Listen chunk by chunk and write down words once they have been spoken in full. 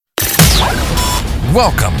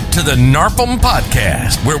Welcome to the NARPM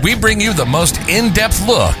Podcast, where we bring you the most in-depth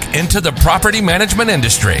look into the property management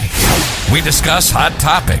industry. We discuss hot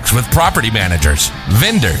topics with property managers,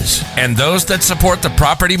 vendors, and those that support the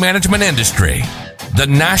property management industry. The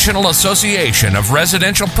National Association of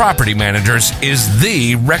Residential Property Managers is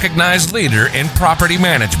the recognized leader in property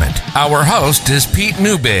management. Our host is Pete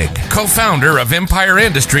Newbig, co-founder of Empire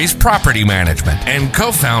Industries Property Management and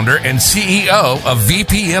co-founder and CEO of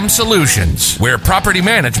VPM Solutions, where property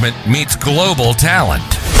management meets global talent.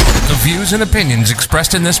 The views and opinions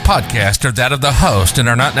expressed in this podcast are that of the host and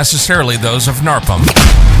are not necessarily those of NARPM.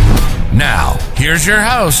 Now, here's your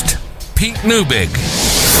host, Pete Newbig.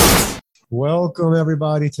 Welcome,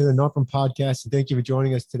 everybody, to the NARPM Podcast, and thank you for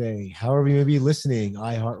joining us today. However you may be listening,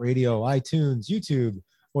 iHeartRadio, iTunes, YouTube,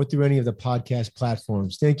 or through any of the podcast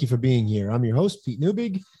platforms, thank you for being here. I'm your host, Pete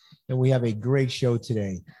Newbig, and we have a great show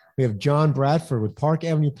today. We have John Bradford with Park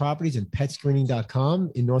Avenue Properties and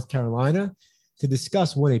PetScreening.com in North Carolina to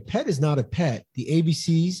discuss when a pet is not a pet, the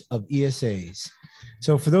ABCs of ESAs.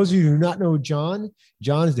 So for those of you who do not know John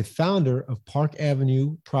is the founder of Park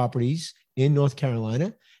Avenue Properties in North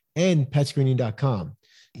Carolina and PetScreening.com.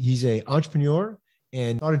 He's an entrepreneur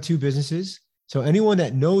and started two businesses. So anyone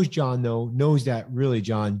that knows John, though, knows that really,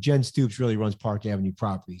 Jen Stoops really runs Park Avenue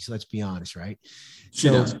Properties. Let's be honest, right? She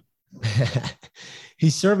does.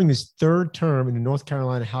 He's serving his third term in the North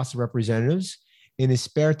Carolina House of Representatives. In his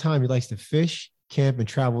spare time, he likes to fish, camp, and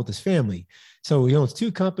travel with his family. So he owns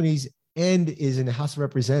two companies and is in the House of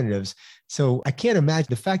Representatives. So I can't imagine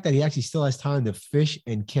the fact that he actually still has time to fish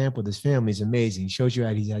and camp with his family is amazing. It shows you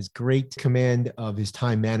that he has great command of his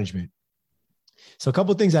time management. So a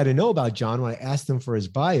couple of things I didn't know about John when I asked him for his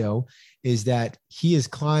bio is that he has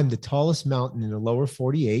climbed the tallest mountain in the lower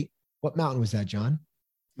 48. What mountain was that, John?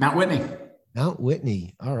 Mount Whitney. Mount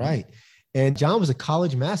Whitney. All right. And John was a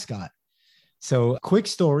college mascot. So quick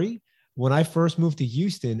story. When I first moved to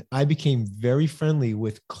Houston, I became very friendly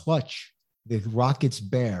with Clutch, the Rockets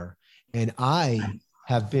bear. And I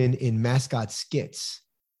have been in mascot skits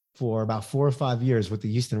for about 4 or 5 years with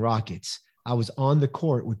the Houston Rockets. I was on the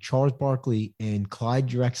court with Charles Barkley and Clyde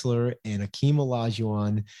Drexler and Akeem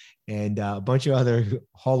Olajuwon and a bunch of other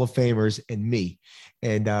Hall of Famers and me.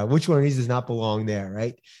 And which one of these does not belong there,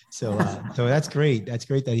 right? So that's great. That's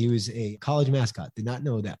great that he was a college mascot. Did not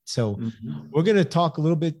know that. So we're going to talk a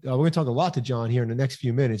little bit. We're going to talk a lot to John here in the next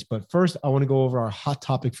few minutes. But first, I want to go over our hot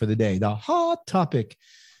topic for the day. The hot topic.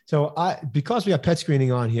 So because we have pet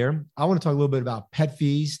screening on here, I want to talk a little bit about pet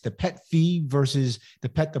fees, the pet fee versus the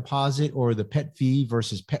pet deposit, or the pet fee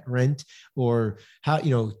versus pet rent, or how,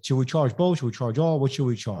 should we charge both? Should we charge all? What should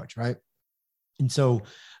we charge? Right. And so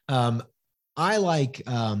I like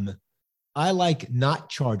not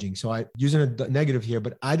charging. So I using a negative here,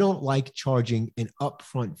 but I don't like charging an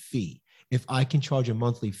upfront fee if I can charge a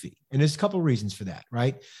monthly fee. And there's a couple of reasons for that,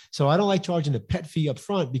 right? So I don't like charging the pet fee up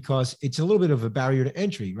front because it's a little bit of a barrier to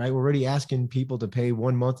entry, right? We're already asking people to pay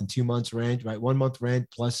 1 month and 2 months rent, right? 1 month rent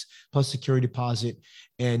plus security deposit.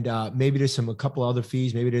 And maybe there's a couple other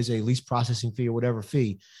fees. Maybe there's a lease processing fee or whatever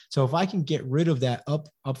fee. So if I can get rid of that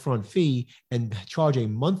upfront fee and charge a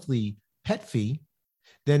monthly pet fee,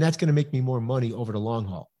 then that's going to make me more money over the long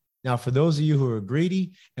haul. Now, for those of you who are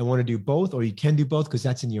greedy and want to do both, or you can do both because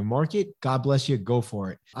that's in your market, God bless you, go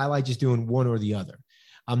for it. I like just doing one or the other.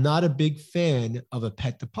 I'm not a big fan of a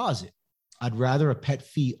pet deposit. I'd rather a pet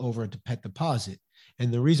fee over a pet deposit.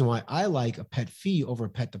 And the reason why I like a pet fee over a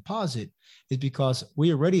pet deposit is because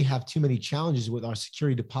we already have too many challenges with our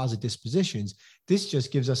security deposit dispositions. This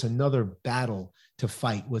just gives us another battle to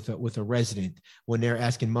fight with a resident when they're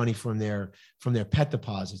asking money from their pet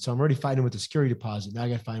deposit. So I'm already fighting with the security deposit. Now I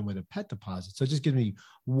got to fight with a pet deposit. So it just gives me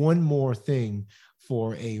one more thing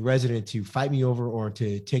for a resident to fight me over or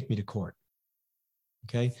to take me to court.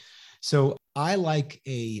 Okay. So I like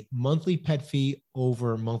a monthly pet fee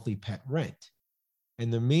over monthly pet rent.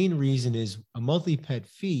 And the main reason is a monthly pet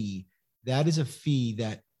fee, that is a fee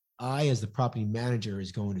that I, as the property manager,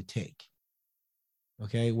 is going to take.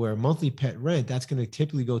 Okay, where monthly pet rent, that's going to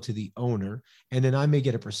typically go to the owner. And then I may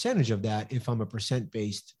get a percentage of that if I'm a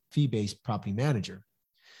percent-based, fee-based property manager.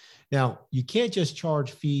 Now, you can't just charge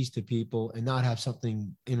fees to people and not have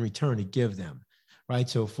something in return to give them, right?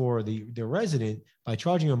 So for the resident, by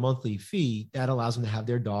charging a monthly fee, that allows them to have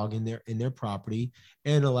their dog in their property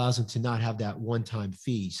and allows them to not have that one-time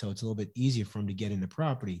fee. So it's a little bit easier for them to get in the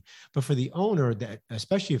property. But for the owner, that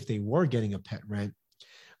especially if they were getting a pet rent,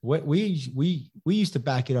 what we used to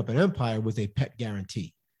back it up at Empire with a pet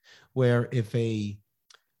guarantee, where if a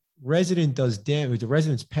resident does damage, the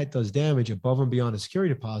resident's pet does damage above and beyond a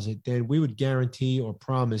security deposit, then we would guarantee or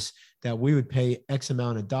promise that we would pay X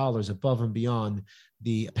amount of dollars above and beyond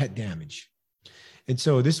the pet damage. And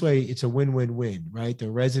so this way it's a win-win-win, right? The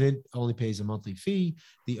resident only pays a monthly fee.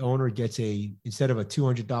 The owner gets instead of a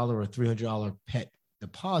 $200 or $300 pet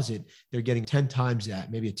deposit, they're getting 10 times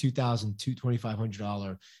that, maybe a $2,000,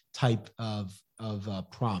 $2,500 type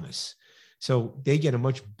of promise. So they get a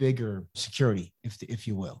much bigger security, if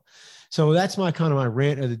you will. So that's my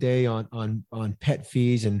rant of the day on pet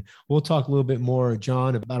fees. And we'll talk a little bit more,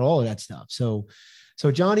 John, about all of that stuff. So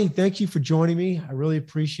Johnny, thank you for joining me. I really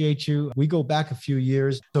appreciate you. We go back a few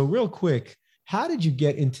years. So real quick, how did you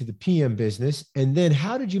get into the PM business? And then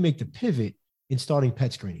how did you make the pivot in starting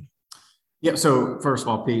pet screening? Yeah. So first of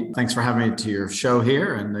all, Pete, thanks for having me to your show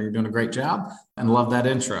here, and you're doing a great job, and love that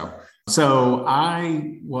intro. So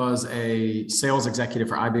I was a sales executive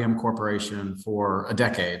for IBM Corporation for a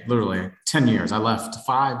decade, literally 10 years. I left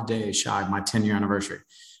 5 days shy of my 10-year anniversary.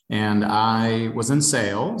 And I was in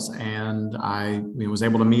sales, and I was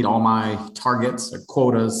able to meet all my targets or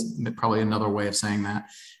quotas, probably another way of saying that.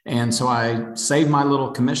 And so I saved my little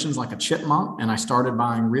commissions like a chipmunk, and I started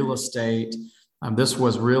buying real estate. This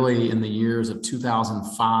was really in the years of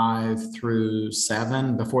 2005 through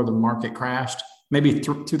 7 before the market crashed. Maybe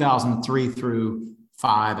 2003 through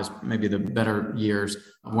 5 is maybe the better years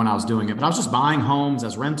when I was doing it. But I was just buying homes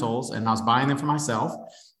as rentals, and I was buying them for myself.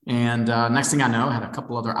 And next thing I know, I had a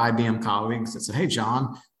couple other IBM colleagues that said, "Hey,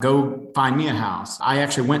 John, go find me a house." I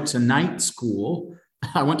actually went to night school.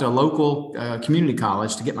 I went to a local community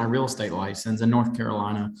college to get my real estate license in North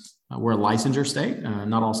Carolina. We're a licensure state.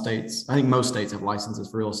 Not all states. I think most states have licenses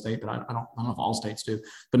for real estate, but I don't know if all states do.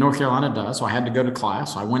 But North Carolina does. So I had to go to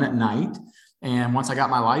class. So I went at night. And once I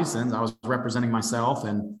got my license, I was representing myself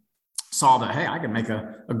and saw that, hey, I could make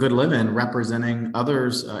a good living representing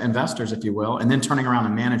others, investors, if you will, and then turning around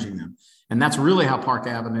and managing them. And that's really how Park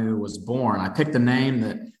Avenue was born. I picked a name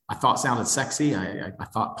that I thought sounded sexy. I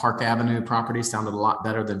thought Park Avenue Properties sounded a lot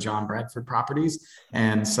better than John Bradford Properties.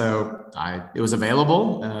 And so it was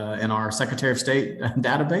available in our Secretary of State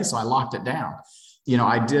database. So I locked it down.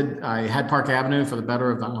 I had Park Avenue for the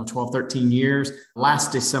better of, 12, 13 years.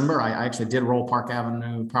 Last December, I actually did roll Park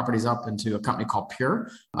Avenue Properties up into a company called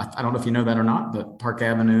Pure. I don't know if you know that or not, but Park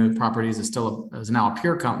Avenue Properties is now a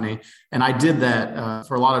Pure company. And I did that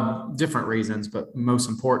for a lot of different reasons, but most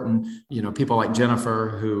important, people like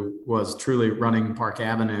Jennifer, who was truly running Park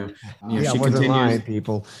Avenue. She wasn't lying,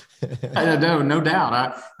 people. No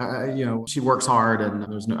doubt. She works hard,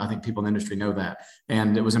 and I think people in the industry know that.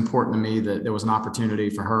 And it was important to me that there was an opportunity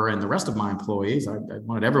for her and the rest of my employees. I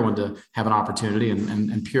wanted everyone to have an opportunity,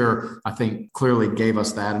 and Pure, I think, clearly gave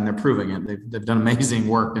us that, and they're proving it. They've done amazing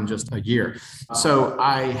work in just a year. So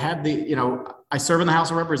I had I serve in the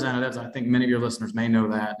House of Representatives. I think many of your listeners may know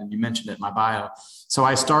that, and you mentioned it in my bio. So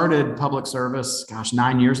I started public service,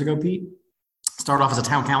 9 years ago, Pete. Started off as a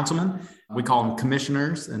town councilman. We call them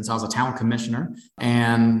commissioners. And so I was a town commissioner.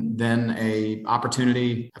 And then a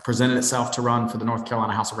opportunity presented itself to run for the North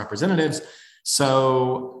Carolina House of Representatives.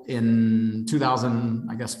 So in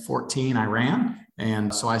 2014, I ran.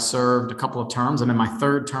 And so I served a couple of terms. I'm in my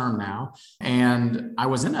third term now. And I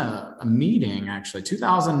was in a meeting, actually,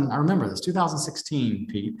 I remember this, 2016,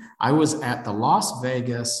 Pete. I was at the Las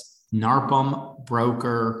Vegas NARPM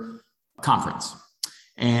Broker Conference.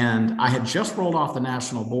 And I had just rolled off the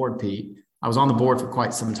national board, Pete. I was on the board for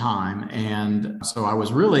quite some time. And so I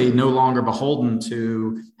was really no longer beholden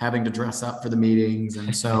to having to dress up for the meetings.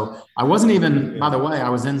 And so I wasn't even, by the way, I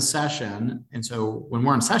was in session. And so when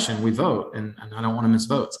we're in session, we vote, and I don't want to miss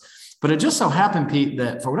votes. But it just so happened, Pete,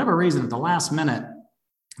 that for whatever reason, at the last minute,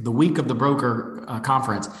 the week of the broker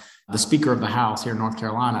conference, the Speaker of the House here in North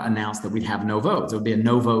Carolina announced that we'd have no votes. It would be a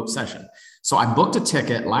no vote session. So I booked a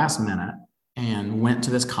ticket last minute and went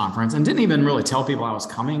to this conference and didn't even really tell people I was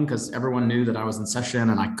coming because everyone knew that I was in session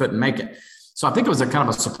and I couldn't make it. So I think it was a kind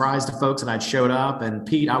of a surprise to folks that I'd showed up. And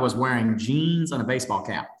Pete, I was wearing jeans and a baseball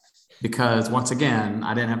cap because once again,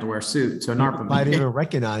 I didn't have to wear a suit to a NARPM. I didn't even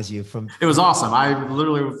recognize you from. It was awesome. I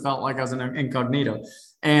literally felt like I was in incognito.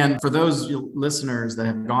 And for those listeners that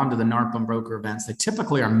have gone to the NARPM broker events, they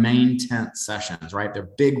typically are main tent sessions, right? They're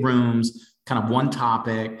big rooms, kind of one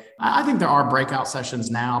topic. I think there are breakout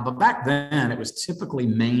sessions now, but back then it was typically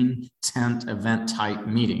main tent event type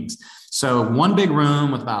meetings. So one big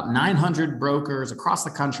room with about 900 brokers across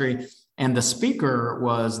the country. And the speaker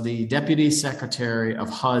was the Deputy Secretary of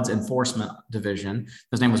HUD's Enforcement Division.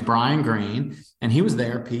 His name was Brian Green. And he was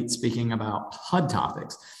there, Pete, speaking about HUD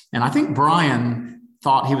topics. And I think Brian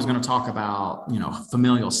thought he was going to talk about,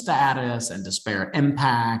 familial status and disparate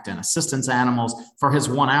impact and assistance animals for his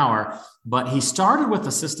 1 hour. But he started with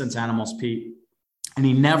assistance animals, Pete, and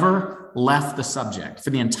he never left the subject for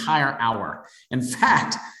the entire hour. In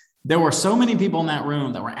fact, there were so many people in that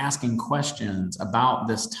room that were asking questions about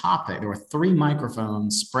this topic. There were 3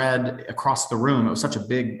 microphones spread across the room. It was such a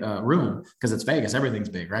big room because it's Vegas. Everything's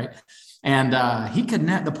big, right? And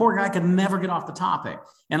the poor guy could never get off the topic.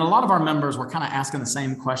 And a lot of our members were kind of asking the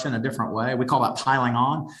same question a different way. We call that piling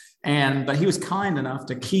on. But he was kind enough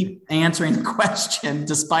to keep answering the question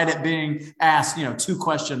despite it being asked, 2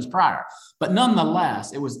 questions prior. But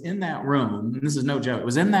nonetheless, it was in that room, and this is no joke, it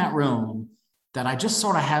was in that room that I just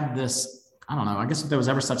sort of had this, I don't know, I guess if there was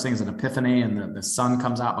ever such thing as an epiphany and the sun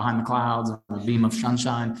comes out behind the clouds and a beam of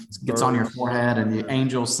sunshine gets on your forehead and the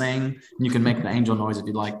angels sing, and you can make the angel noise if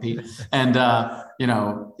you'd like, Pete. And,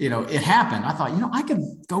 it happened. I thought, I could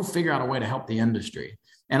go figure out a way to help the industry.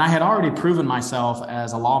 And I had already proven myself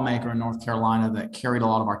as a lawmaker in North Carolina that carried a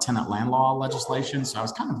lot of our tenant land law legislation. So I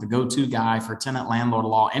was kind of the go-to guy for tenant landlord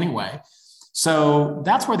law anyway. So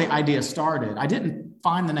that's where the idea started. I didn't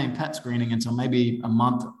find the name Pet Screening until maybe a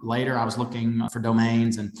month later. I was looking for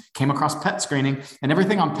domains and came across Pet Screening, and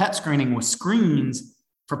everything on Pet Screening was screens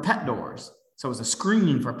for pet doors. So it was a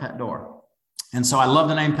screen for a pet door. And so I love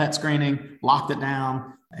the name Pet Screening, locked it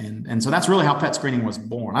down. And so that's really how Pet Screening was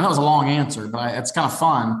born. I know it was a long answer, but it's kind of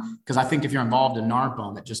fun because I think if you're involved in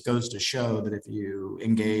NARPM, it just goes to show that if you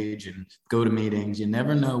engage and go to meetings, you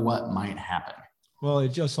never know what might happen. Well, it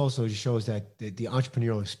just also shows that the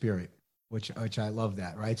entrepreneurial spirit, which I love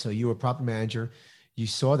that, right? So you were a property manager. You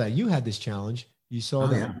saw that you had this challenge. You saw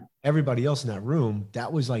that everybody else in that room,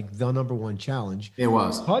 that was like the number one challenge. It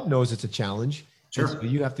was. HUD knows it's a challenge. Sure. So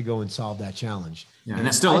you have to go and solve that challenge. Yeah, and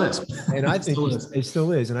it still is. And I think it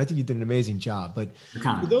still is. And I think you did an amazing job. But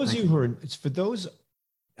for those of you for those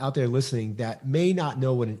out there listening that may not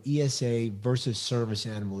know what an ESA versus service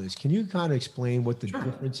animal is, can you kind of explain what the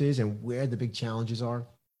difference is and where the big challenges are?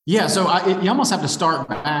 Yeah, so you almost have to start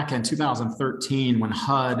back in 2013 when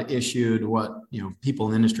HUD issued what people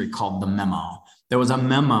in the industry called the memo. There was a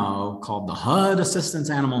memo called the HUD Assistance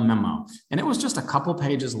Animal Memo, and it was just a couple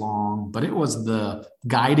pages long, but it was the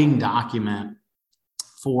guiding document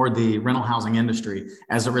for the rental housing industry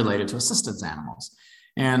as it related to assistance animals.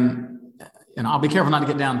 And I'll be careful not to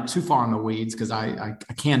get down too far in the weeds because I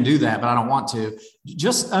can do that, but I don't want to.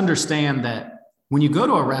 Just understand that when you go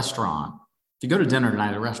to a restaurant, if you go to dinner tonight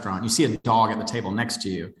at a restaurant, you see a dog at the table next to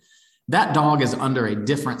you. That dog is under a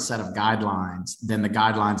different set of guidelines than the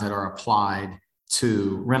guidelines that are applied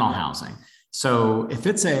to rental housing. So if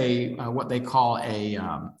it's what they call a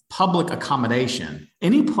public accommodation,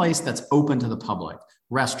 any place that's open to the public,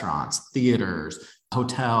 restaurants, theaters,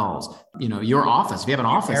 hotels, your office, if you have an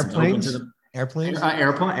office, airplanes,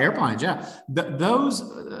 airplanes, yeah.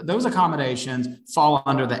 Those accommodations fall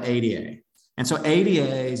under the ADA. And so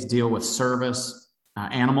ADAs deal with service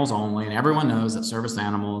animals only. And everyone knows that service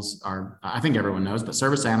animals I think everyone knows, but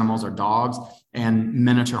service animals are dogs and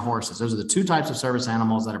miniature horses. Those are the 2 types of service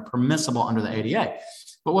animals that are permissible under the ADA.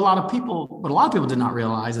 But what a lot of people did not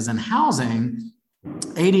realize is in housing,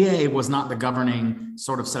 ADA was not the governing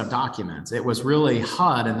sort of set of documents. It was really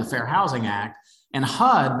HUD and the Fair Housing Act. And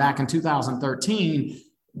HUD back in 2013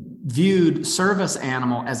 viewed service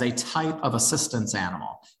animal as a type of assistance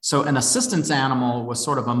animal. So an assistance animal was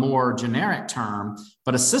sort of a more generic term,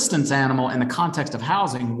 but assistance animal in the context of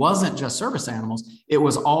housing wasn't just service animals. It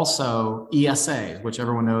was also ESAs, which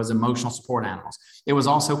everyone knows, emotional support animals. It was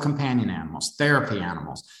also companion animals, therapy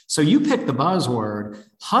animals. So you pick the buzzword.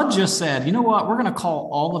 HUD just said, you know what, we're going to call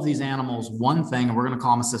all of these animals one thing, and we're going to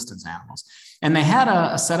call them assistance animals. And they had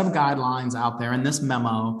a set of guidelines out there in this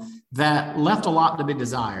memo that left a lot to be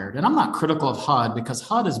desired. And I'm not critical of HUD because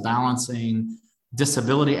HUD is balancing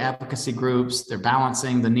disability advocacy groups. They're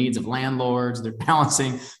balancing the needs of landlords. They're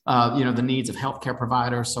balancing, the needs of healthcare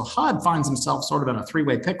providers. So HUD finds himself sort of in a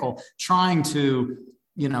 3-way pickle, trying to,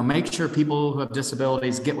 make sure people who have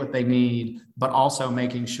disabilities get what they need, but also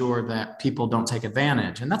making sure that people don't take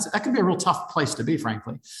advantage. And that can be a real tough place to be,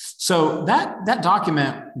 frankly. So that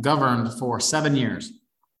document governed for 7 years.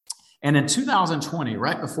 And in 2020,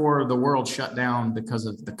 right before the world shut down because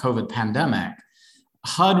of the COVID pandemic,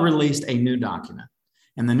 HUD released a new document.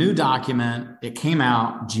 And the new document, it came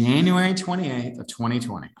out January 28th of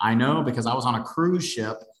 2020. I know because I was on a cruise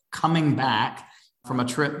ship coming back from a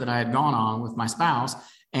trip that I had gone on with my spouse.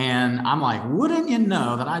 And I'm like, wouldn't you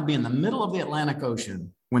know that I'd be in the middle of the Atlantic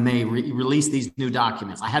Ocean when they release these new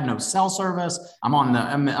documents. I had no cell service. I'm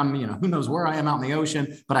who knows where I am out in the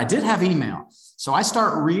ocean, but I did have email. So I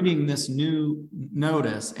start reading this new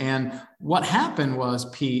notice. And what happened was,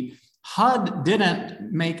 Pete, HUD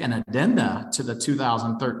didn't make an addenda to the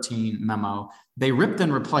 2013 memo. They ripped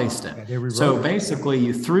and replaced it. So basically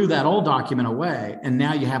you threw that old document away, and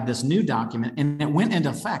now you have this new document, and it went into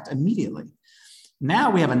effect immediately.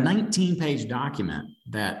 Now we have a 19-page document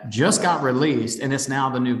that just got released, and it's now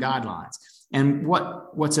the new guidelines. And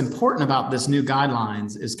what's important about this new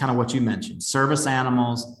guidelines is kind of what you mentioned, service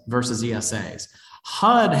animals versus ESAs.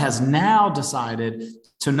 HUD has now decided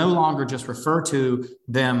to no longer just refer to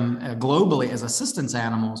them globally as assistance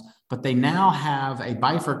animals, but they now have a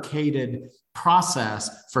bifurcated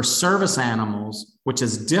process for service animals, which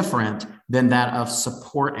is different than that of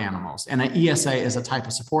support animals. And an ESA is a type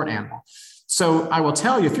of support animal. So I will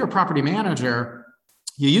tell you, if you're a property manager,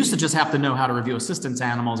 you used to just have to know how to review assistance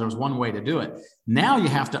animals. There was one way to do it. Now you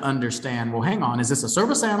have to understand, well, hang on, is this a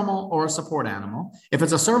service animal or a support animal? If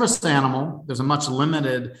it's a service animal, there's a much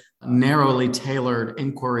limited, narrowly tailored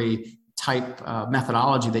inquiry type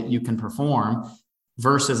methodology that you can perform.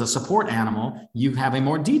 Versus a support animal, you have a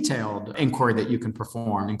more detailed inquiry that you can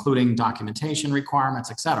perform, including documentation requirements,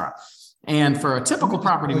 et cetera. And for a typical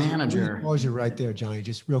property manager, pause you right there, Johnny,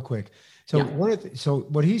 just real quick. So so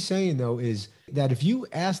what he's saying though is that if you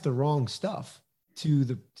ask the wrong stuff to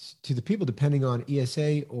the people, depending on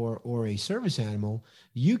ESA or a service animal,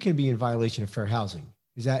 you can be in violation of fair housing.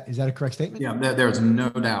 Is that a correct statement? Yeah, there's no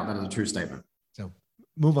doubt that is a true statement. So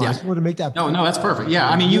move on. Yeah. I just want to make that point. No, that's perfect. Yeah,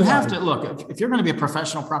 I mean, you have to look, if you're going to be a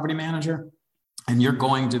professional property manager and you're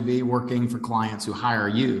going to be working for clients who hire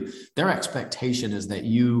you, their expectation is that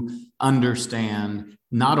you understand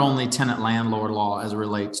not only tenant landlord law as it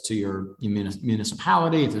relates to your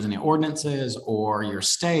municipality, if there's any ordinances, or your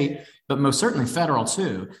state, but most certainly federal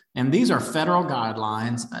too. And these are federal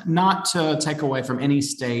guidelines, not to take away from any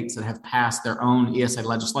states that have passed their own ESA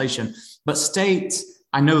legislation, but states,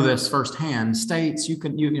 I know this firsthand, states,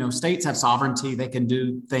 states have sovereignty. They can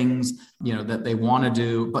do things, that they want to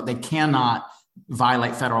do, but they cannot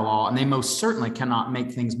violate federal law, and they most certainly cannot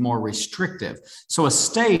make things more restrictive. So a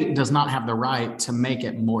state does not have the right to make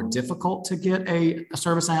it more difficult to get a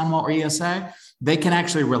service animal or ESA. They can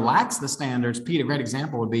actually relax the standards. Pete, a great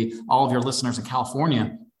example would be all of your listeners in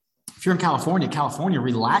California. If you're in California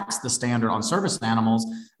relaxed the standard on service animals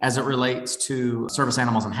as it relates to service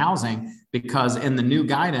animals and housing, because in the new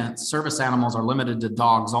guidance, service animals are limited to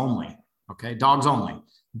dogs only. Okay, dogs only.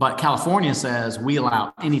 But California says we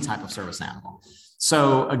allow any type of service animal.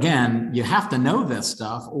 So again, you have to know this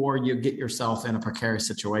stuff, or you get yourself in a precarious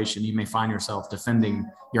situation. You may find yourself defending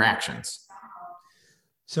your actions.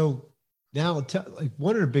 So now,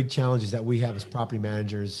 one of the big challenges that we have as property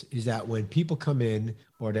managers is that when people come in,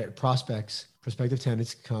 or that prospective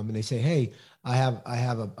tenants come and they say, "Hey, I have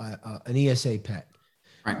an ESA pet."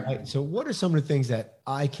 Right. So what are some of the things that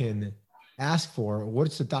I can ask for? Or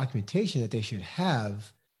what's the documentation that they should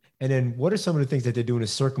have? And then what are some of the things that they're doing to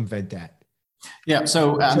circumvent that? Yeah.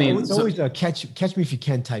 So it's always a catch me if you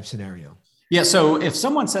can type scenario. Yeah. So if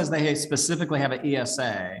someone says they specifically have an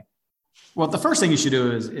ESA, well, the first thing you should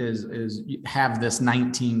do is have this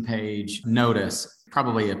 19-page notice,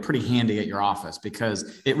 probably pretty handy at your office,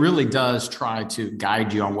 because it really does try to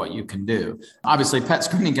guide you on what you can do. Obviously, pet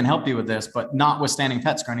screening can help you with this, but notwithstanding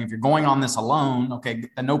pet screening, if you're going on this alone, okay,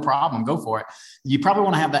 then no problem, go for it. You probably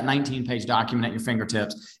want to have that 19-page document at your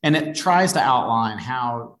fingertips, and it tries to outline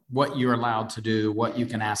what you're allowed to do, what you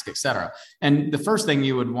can ask, et cetera. And the first thing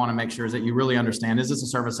you would want to make sure is that you really understand, is this a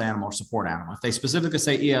service animal or support animal? If they specifically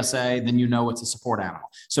say ESA, then you know it's a support animal.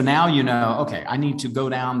 So now you know, okay, I need to go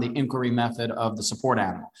down the inquiry method of the support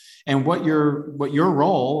animal. And what your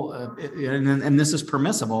role, and this is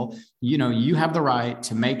permissible, you have the right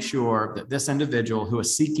to make sure that this individual who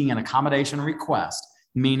is seeking an accommodation request,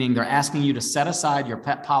 meaning they're asking you to set aside your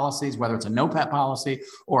pet policies, whether it's a no pet policy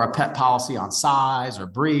or a pet policy on size or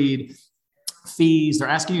breed, fees, they're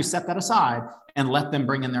asking you to set that aside and let them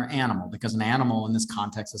bring in their animal, because an animal in this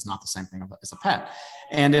context is not the same thing as a pet.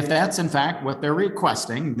 And if that's in fact what they're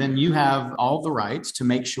requesting, then you have all the rights to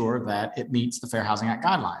make sure that it meets the Fair Housing Act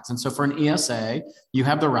guidelines. And so for an ESA, you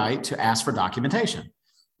have the right to ask for documentation.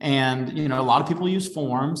 And, a lot of people use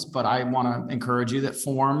forms, but I want to encourage you that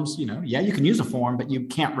forms, you can use a form, but you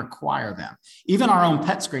can't require them. Even our own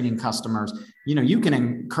pet screening customers, you can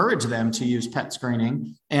encourage them to use pet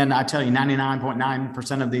screening. And I tell you,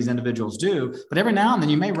 99.9% of these individuals do. But every now and then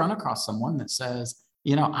you may run across someone that says,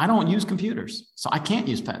 I don't use computers, so I can't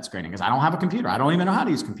use pet screening because I don't have a computer. I don't even know how to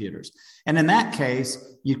use computers. And in that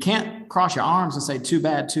case, you can't cross your arms and say, too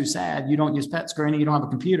bad, too sad. You don't use pet screening. You don't have a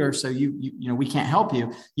computer. So we can't help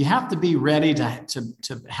you. You have to be ready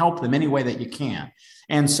to help them any way that you can.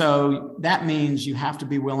 And so that means you have to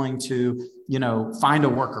be willing to, find a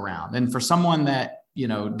workaround. And for someone that,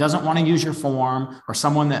 doesn't want to use your form, or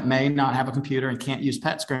someone that may not have a computer and can't use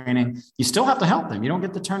pet screening, you still have to help them. You don't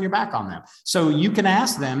get to turn your back on them. So you can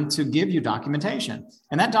ask them to give you documentation.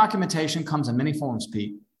 And that documentation comes in many forms,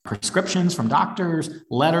 Pete. Prescriptions from doctors,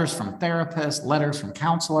 letters from therapists, letters from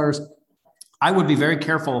counselors. I would be very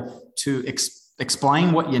careful to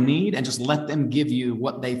explain what you need and just let them give you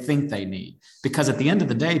what they think they need. Because at the end of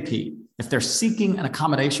the day, Pete, if they're seeking an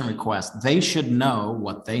accommodation request, they should know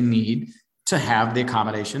what they need to have the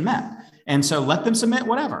accommodation met. And so let them submit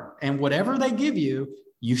whatever, and whatever they give you,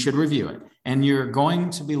 you should review it. And you're going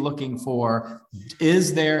to be looking for,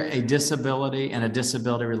 is there a disability and a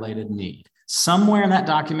disability related need? Somewhere in that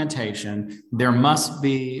documentation, there must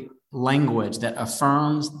be language that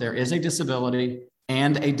affirms there is a disability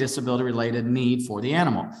and a disability related need for the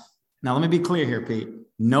animal. Now, let me be clear here, Pete.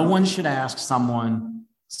 No one should ask someone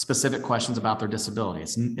specific questions about their disability.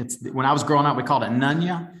 It's when I was growing up, we called it none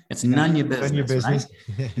ya. It's none ya business. None your business.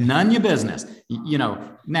 Right? None your business.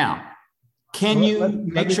 Now, can you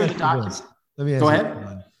make sure the document? Let me ask. Go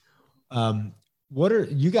ahead. What are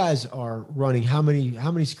you guys are running? How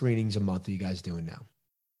many screenings a month are you guys doing now?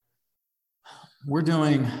 We're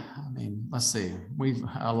doing, let's see,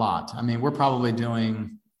 a lot. We're probably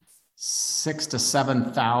doing 6,000 to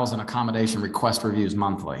 7,000 accommodation request reviews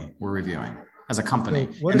monthly. We're reviewing as a company.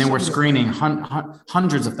 And then we're screening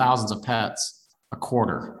hundreds of thousands of pets a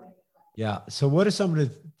quarter. Yeah. So what are some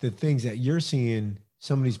of the things that you're seeing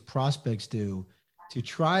some of these prospects do to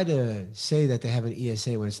try to say that they have an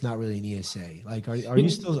ESA when it's not really an ESA? Like, are you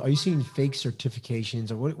seeing fake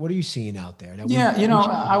certifications, or what are you seeing out there? Let me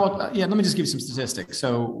just give you some statistics.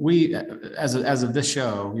 So we, as of this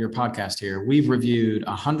show, your podcast here, we've reviewed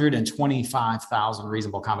 125,000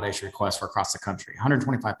 reasonable accommodation requests for across the country,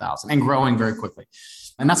 125,000, and growing very quickly.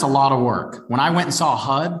 And that's a lot of work. When I went and saw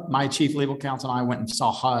HUD, my chief legal counsel and I went and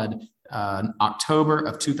saw HUD October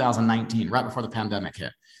of 2019, right before the pandemic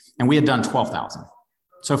hit. And we had done 12,000.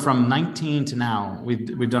 So from 19 to now,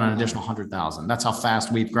 we've done an additional 100,000. That's how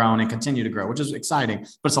fast we've grown and continue to grow, which is exciting,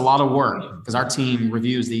 but it's a lot of work because our team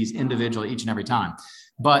reviews these individually each and every time.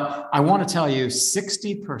 But I want to tell you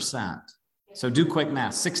 60%. So do quick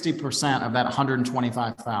math, 60% of that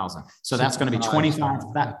 125,000. So that's going to be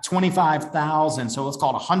 25,000. So let's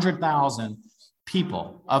call it 100,000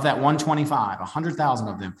 people of that 125, 100,000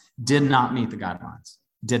 of them did not meet the guidelines.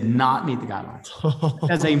 Did not meet the guidelines.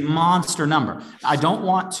 As a monster number. I don't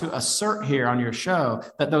want to assert here on your show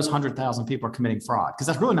that those 100,000 people are committing fraud, because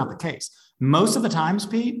that's really not the case. Most of the times,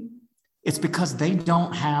 Pete, it's because they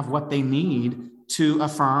don't have what they need to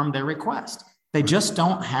affirm their request. They just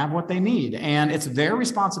don't have what they need. And it's their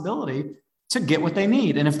responsibility to get what they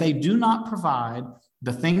need. And if they do not provide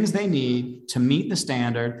the things they need to meet the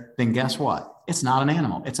standard, then guess what? It's not an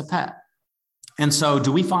animal, it's a pet. And so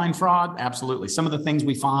do we find fraud? Absolutely. Some of the things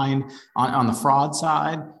we find on the fraud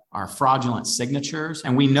side are fraudulent signatures.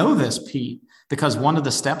 And we know this, Pete, because one of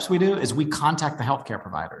the steps we do is we contact the healthcare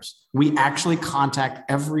providers. We actually contact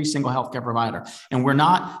every single healthcare provider. And we're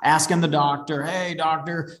not asking the doctor, hey,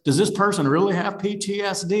 doctor, does this person really have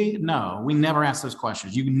PTSD? No, we never ask those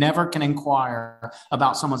questions. You never can inquire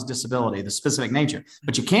about someone's disability, the specific nature.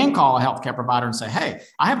 But you can call a healthcare provider and say, hey,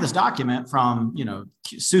 I have this document from,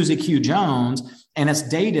 Susie Q. Jones, and it's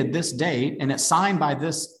dated this date, and it's signed by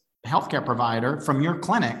this healthcare provider from your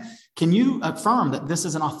clinic. Can you affirm that this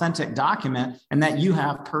is an authentic document and that you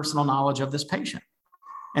have personal knowledge of this patient?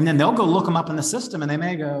 And then they'll go look them up in the system, and they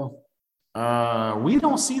may go, we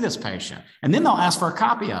don't see this patient. And then they'll ask for a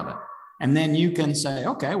copy of it. And then you can say,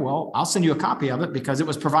 okay, well, I'll send you a copy of it because it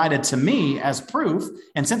was provided to me as proof.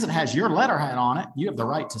 And since it has your letterhead on it, you have the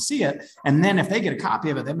right to see it. And then if they get a copy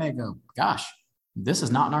of it, they may go, gosh, this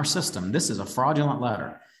is not in our system. This is a fraudulent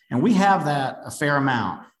letter. And we have that a fair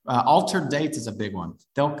amount. Altered dates is a big one.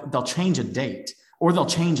 They'll change a date, or they'll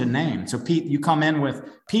change a name. So Pete, you come in with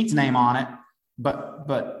Pete's name on it,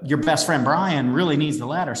 but your best friend Brian really needs the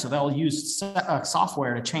letter. So they'll use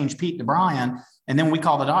software to change Pete to Brian. And then we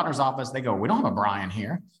call the doctor's office. They go, we don't have a Brian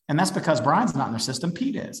here. And that's because Brian's not in their system.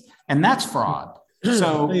 Pete is. And that's fraud. So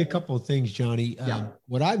I'll tell you a couple of things, Johnny.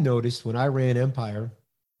 What I've noticed when I ran Empire,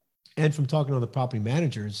 and from talking to the property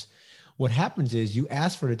managers, what happens is you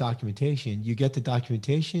ask for the documentation, you get the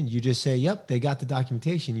documentation, you just say, yep, they got the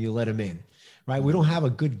documentation, you let them in, right? We don't have a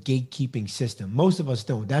good gatekeeping system. Most of us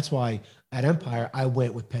don't. That's why at Empire, I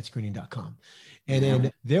went with petscreening.com. And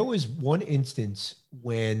then there was one instance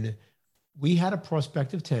when we had a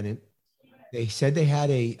prospective tenant. They said they had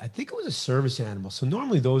I think it was a service animal. So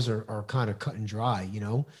normally those are kind of cut and dry,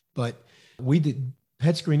 but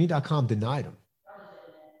petscreening.com denied him.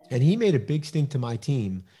 And he made a big stink to my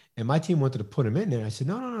team, and my team wanted to put him in there. I said,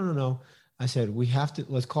 no. I said, we have to,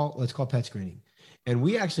 let's call Pet Screening. And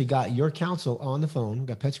we actually got your counsel on the phone,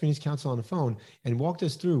 got Pet Screening's counsel on the phone, and walked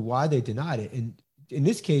us through why they denied it. And in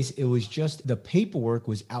this case, it was just the paperwork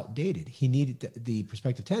was outdated. He needed, the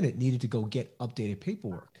prospective tenant needed to go get updated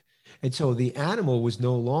paperwork. And so the animal was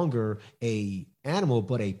no longer a animal,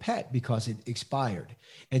 but a pet because it expired.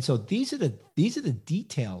 And so these are the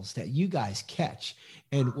details that you guys catch.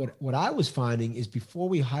 And what I was finding is before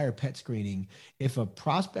we hire Pet Screening, if a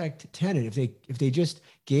prospect tenant, if they just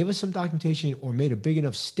gave us some documentation or made a big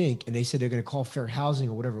enough stink and they said they're going to call Fair Housing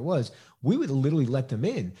or whatever it was, we would literally let them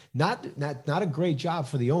in. Not a great job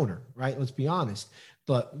for the owner, right? Let's be honest.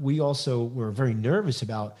 But we also were very nervous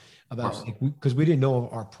about because we didn't know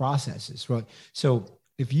our processes, right? So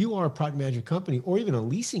if you are a property management company or even a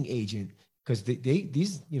leasing agent, because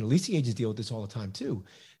these leasing agents deal with this all the time too,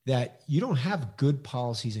 that you don't have good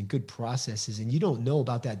policies and good processes, and you don't know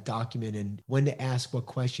about that document and when to ask what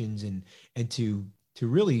questions and to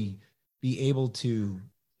really be able to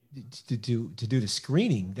do the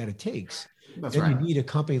screening that it takes. That's then right. You need a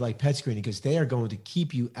company like Pet Screening because they are going to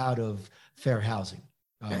keep you out of Fair Housing.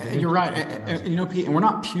 You're right. And, Pete, and we're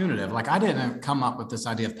not punitive. Like, I didn't come up with this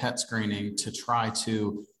idea of Pet Screening to try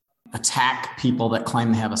to attack people that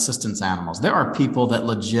claim they have assistance animals. There are people that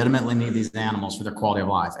legitimately need these animals for their quality of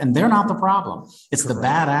life, and they're not the problem. It's the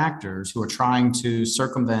bad actors who are trying to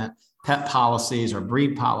circumvent pet policies or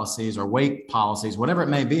breed policies or weight policies, whatever it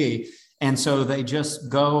may be. And so they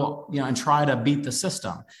just go, and try to beat the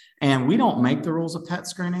system. And we don't make the rules of Pet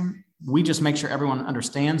Screening. We just make sure everyone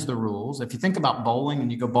understands the rules. If you think about bowling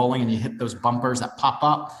and you go bowling and you hit those bumpers that pop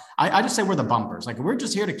up, I just say we're the bumpers. Like, we're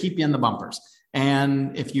just here to keep you in the bumpers.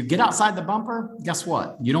 And if you get outside the bumper, guess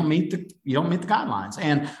what? You don't meet the guidelines.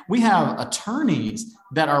 And we have attorneys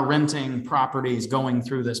that are renting properties going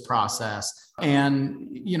through this process.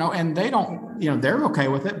 And, and they don't, they're okay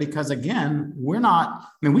with it because, again,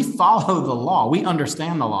 we follow the law. We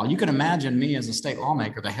understand the law. You can imagine me as a state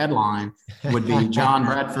lawmaker, the headline would be John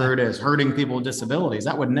Bradford is hurting people with disabilities.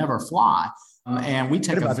 That would never fly. And we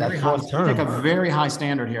take a very high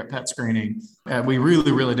standard here at Pet Screening. We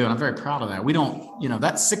really, really do. And I'm very proud of that. We don't,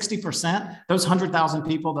 that's 60%, those 100,000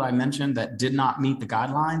 people that I mentioned that did not meet the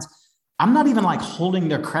guidelines. I'm not even like holding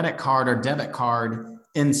their credit card or debit card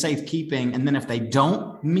in safekeeping. And then if they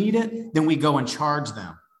don't meet it, then we go and charge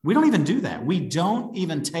them. We don't even do that. We don't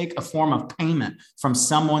even take a form of payment from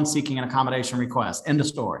someone seeking an accommodation request. End of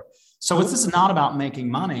story. So this is not about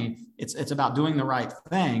making money. It's about doing the right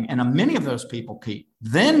thing. And many of those people, Pete,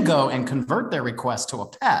 then go and convert their request to a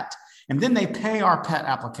pet. And then they pay our pet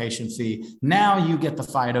application fee. Now you get the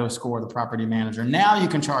FIDO score, the property manager. Now you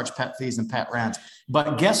can charge pet fees and pet rents.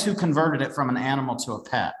 But guess who converted it from an animal to a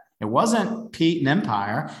pet? It wasn't Pete and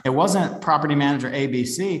Empire. It wasn't property manager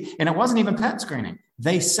ABC. And it wasn't even Pet Screening.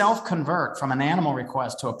 They self-convert from an animal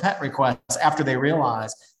request to a pet request after they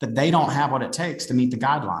realize that they don't have what it takes to meet the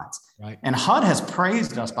guidelines. Right. And HUD has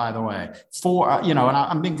praised us, by the way, for, and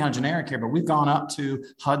I'm being kind of generic here, but we've gone up to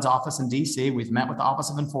HUD's office in DC. We've met with the Office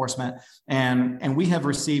of Enforcement, and we have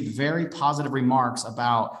received very positive remarks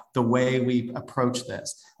about the way we approach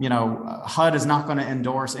this. HUD is not going to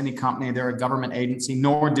endorse any company. They're a government agency,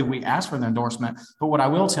 nor do we ask for their endorsement. But what I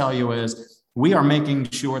will tell you is we are making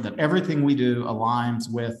sure that everything we do aligns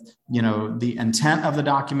with, the intent of the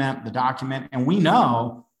document, and we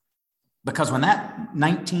know, because when that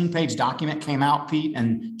 19-page document came out, Pete,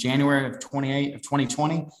 in January of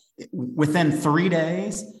 2020, within 3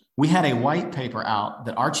 days, we had a white paper out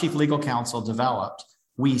that our chief legal counsel developed.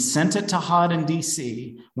 We sent it to HUD in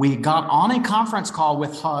DC. We got on a conference call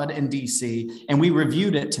with HUD in DC, and we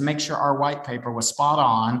reviewed it to make sure our white paper was spot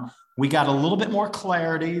on. We got a little bit more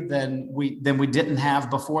clarity than we didn't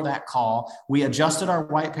have before that call. We adjusted our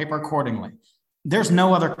white paper accordingly. There's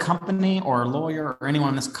no other company or lawyer or anyone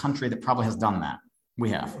in this country that probably has done that. We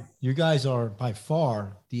have. You guys are by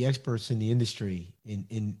far the experts in the industry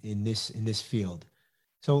in this field.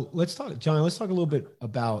 So let's talk, John, let's talk a little bit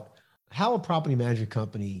about how a property management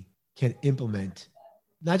company can implement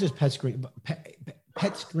not just pet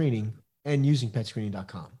screening and using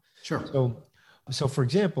petscreening.com. Sure. So for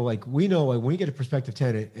example, like we know, like when we get a prospective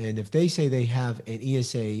tenant and if they say they have an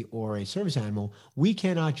ESA or a service animal, we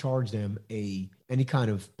cannot charge them any kind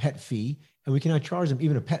of pet fee, and we cannot charge them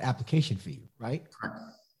even a pet application fee, right? Correct.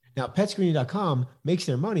 Now, petscreening.com makes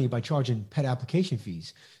their money by charging pet application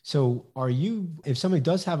fees. So if somebody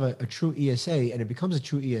does have a true ESA and it becomes a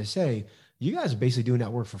true ESA, you guys are basically doing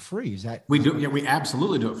that work for free. Is that? We do. Yeah, we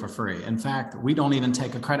absolutely do it for free. In fact, we don't even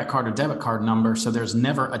take a credit card or debit card number. So there's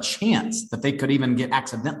never a chance that they could even get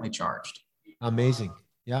accidentally charged. Amazing.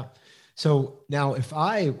 Yeah. So now if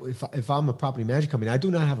I'm a property management company, I do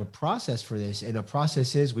not have a process for this. And a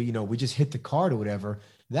process is we just hit the card or whatever.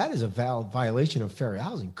 That is a violation of fair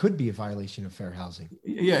housing, could be a violation of fair housing.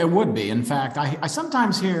 Yeah, it would be. In fact, I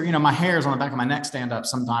sometimes hear, my hairs on the back of my neck stand up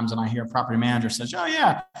sometimes, and I hear a property manager says, oh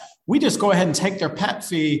yeah, we just go ahead and take their pet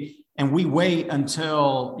fee and we wait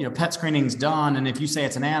until, pet screening's done. And if you say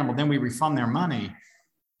it's an animal, then we refund their money.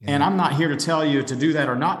 Yeah. And I'm not here to tell you to do that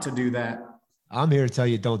or not to do that. I'm here to tell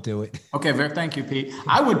you, don't do it. Okay. Thank you, Pete.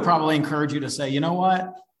 I would probably encourage you to say, you know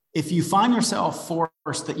what? If you find yourself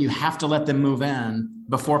forced that you have to let them move in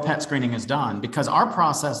before pet screening is done, because our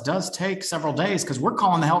process does take several days because we're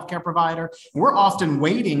calling the healthcare provider. We're often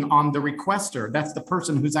waiting on the requester. That's the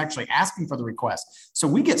person who's actually asking for the request. So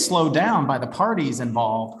we get slowed down by the parties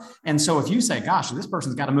involved. And so if you say, gosh, this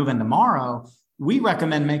person's got to move in tomorrow, we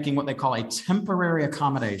recommend making what they call a temporary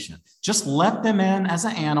accommodation. Just let them in as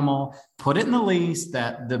an animal, put it in the lease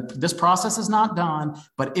that this process is not done.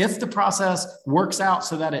 But if the process works out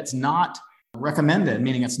so that it's not recommended,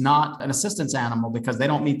 meaning it's not an assistance animal because they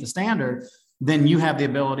don't meet the standard, then you have the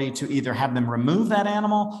ability to either have them remove that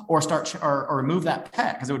animal or or remove that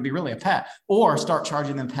pet, because it would be really a pet, or start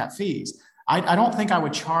charging them pet fees. I don't think I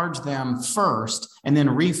would charge them first and then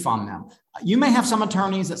refund them. You may have some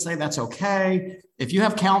attorneys that say that's okay. If you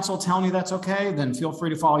have counsel telling you that's okay, then feel free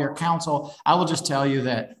to follow your counsel. I will just tell you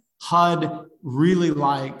that HUD really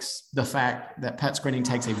likes the fact that pet screening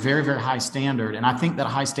takes a very, very high standard. And I think that a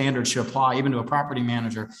high standard should apply even to a property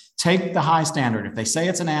manager. Take the high standard. If they say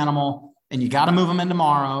it's an animal and you got to move them in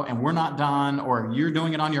tomorrow and we're not done, or you're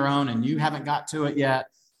doing it on your own and you haven't got to it yet,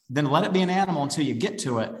 then let it be an animal until you get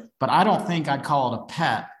to it. But I don't think I'd call it a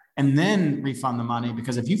pet and then refund the money,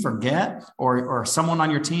 because if you forget or someone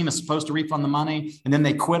on your team is supposed to refund the money and then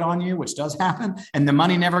they quit on you, which does happen, and the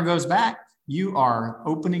money never goes back, you are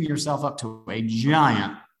opening yourself up to a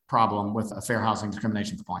giant problem with a fair housing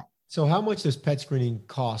discrimination complaint. So how much does pet screening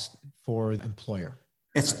cost for the employer?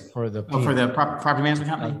 It's for the property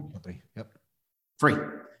management company. Yep. Free.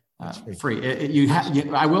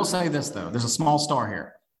 Free. I will say this though, there's a small star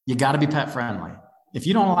here. You got to be pet friendly. If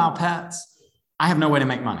you don't allow pets, I have no way to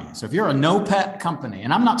make money. So if you're a no pet company,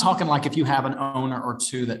 and I'm not talking like if you have an owner or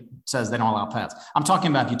two that says they don't allow pets, I'm talking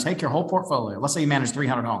about if you take your whole portfolio, let's say you manage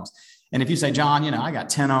 300 homes. And if you say, John, I got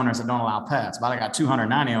 10 owners that don't allow pets, but I got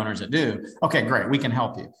 290 owners that do. Okay, great. We can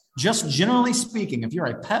help you. Just generally speaking, if you're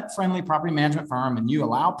a pet friendly property management firm and you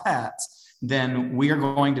allow pets, then we are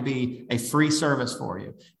going to be a free service for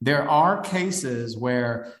you. There are cases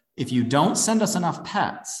where if you don't send us enough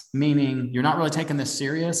pets, meaning you're not really taking this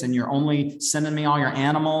serious and you're only sending me all your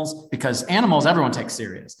animals, because animals, everyone takes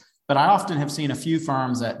serious. But I often have seen a few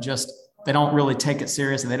firms that they don't really take it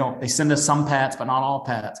serious, and they send us some pets, but not all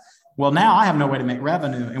pets. Well, now I have no way to make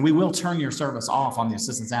revenue, and we will turn your service off on the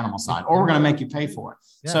assistance animal side, or we're going to make you pay for it.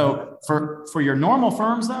 Yeah. So for your normal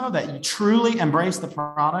firms though, that you truly embrace the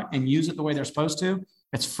product and use it the way they're supposed to,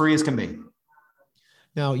 it's free as can be.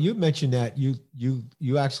 Now, you mentioned that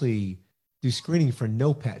you actually do screening for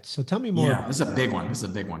no pets. So tell me more. Yeah, this is a big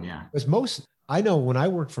one. Yeah. Because I know when I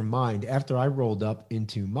worked for Mind, after I rolled up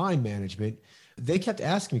into Mind Management, they kept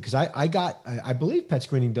asking me, because I believe pet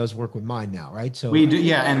screening does work with Mind now, right? So we do,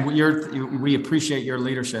 yeah. And we appreciate your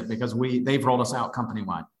leadership, because they've rolled us out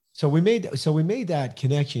company-wide. So we made that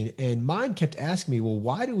connection, and Mind kept asking me, well,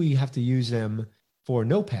 why do we have to use them for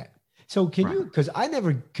no pet? So can you, because I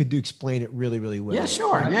never could explain it really, really well. Yeah,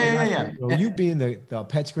 sure. Yeah. So you being the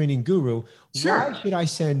pet screening guru, sure. Why should I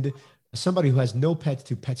send somebody who has no pets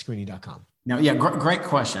to petscreening.com? No, yeah, great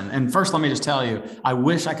question. And first, let me just tell you, I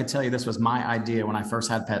wish I could tell you this was my idea when I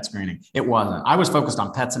first had pet screening. It wasn't. I was focused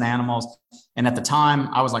on pets and animals. And at the time,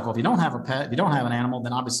 I was like, well, if you don't have a pet, if you don't have an animal,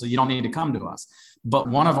 then obviously you don't need to come to us. But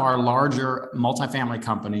one of our larger multifamily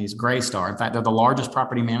companies, Greystar, in fact, they're the largest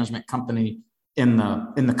property management company in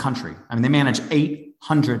the country. I mean, they manage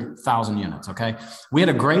 800,000 units. Okay. We had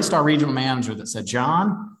a Greystar regional manager that said,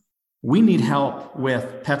 John, we need help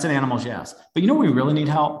with pets and animals. Yes. But we really need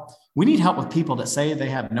help. We need help with people that say they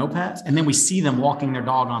have no pets, and then we see them walking their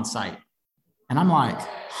dog on site. And I'm like,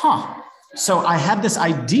 So I had this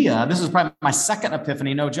idea. This is probably my second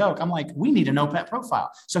epiphany, no joke. I'm like, we need a no pet profile.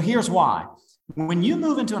 So here's why. When you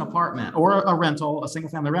move into an apartment or a rental, a single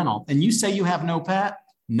family rental, and you say you have no pet,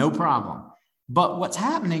 no problem. But what's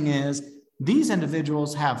happening is these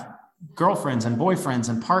individuals have girlfriends and boyfriends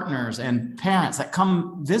and partners and parents that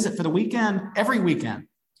come visit for the weekend, every weekend.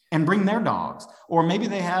 and bring their dogs. Or maybe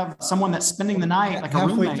they have someone that's spending the night, like a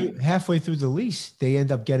roommate. Halfway through the lease, they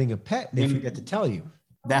end up getting a pet. And they forget to tell you.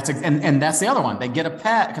 And that's the other one. They get a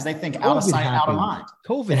pet because they think out of sight, out of mind.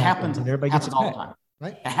 COVID happens and everybody gets a pet all the time.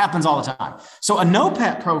 Right? It happens all the time. So a no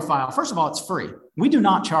pet profile, first of all, it's free. We do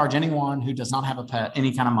not charge anyone who does not have a pet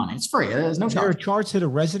any kind of money. It's free. There's no charge. Is there a charge to the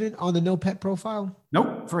resident on the no pet profile?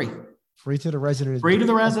 Nope, free. Free to the resident. Free to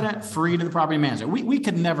the resident, free to the property manager. We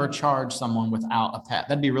could never charge someone without a pet.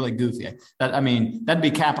 That'd be really goofy. That'd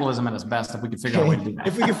be capitalism at its best if we could figure out a way to do that.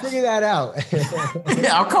 If we can figure that out.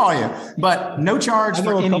 Yeah, I'll call you. But no charge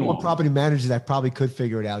for anyone. I know a couple of property managers that probably could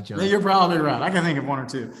figure it out, John. You're probably right. I can think of one or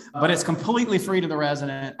two. But it's completely free to the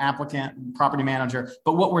resident, applicant, property manager.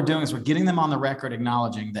 But what we're doing is we're getting them on the record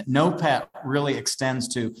acknowledging that no pet really extends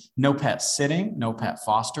to no pet sitting, no pet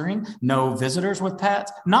fostering, no visitors with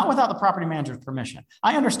pets, not without the property manager's permission.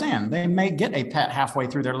 I understand they may get a pet halfway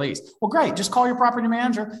through their lease. Well, great. Just call your property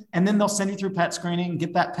manager and then they'll send you through pet screening,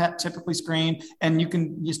 get that pet typically screened, and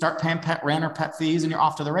you start paying pet rent or pet fees and you're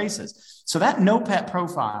off to the races. So that no pet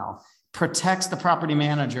profile protects the property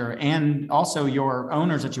manager and also your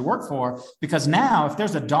owners that you work for, because now if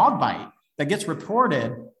there's a dog bite that gets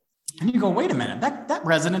reported and you go, wait a minute, that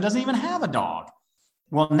resident doesn't even have a dog.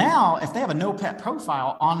 Well, now if they have a no pet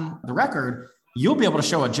profile on the record, you'll be able to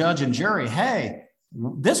show a judge and jury, hey,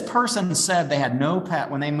 this person said they had no pet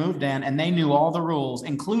when they moved in and they knew all the rules,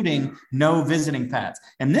 including no visiting pets.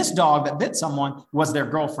 And this dog that bit someone was their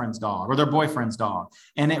girlfriend's dog or their boyfriend's dog.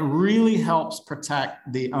 And it really helps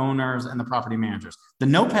protect the owners and the property managers. The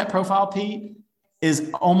no pet profile, Pete, is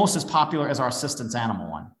almost as popular as our assistance animal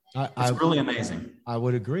one. It's really amazing. I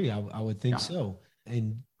would agree. I would think so.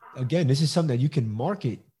 And again, this is something that you can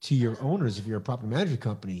market to your owners if you're a property management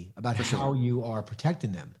company about how you are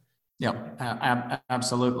protecting them. Yep,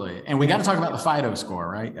 absolutely. And we got to talk about the FIDO score,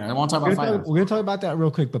 right? I want to talk about FIDO. We're going to talk about that real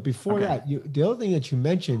quick, but before that, the other thing that you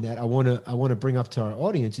mentioned that I want to bring up to our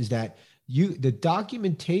audience is that the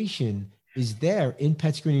documentation is there in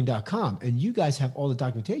petscreening.com, and you guys have all the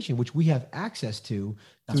documentation which we have access to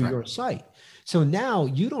through your site. So now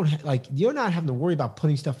you don't you're not having to worry about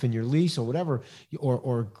putting stuff in your lease or whatever,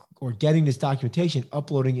 or getting this documentation,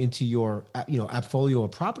 uploading into your Appfolio or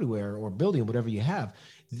Propertyware or building, whatever you have.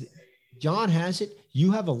 John has it.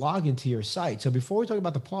 You have a login to your site. So before we talk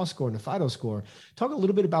about the PAW score and the FIDO score, talk a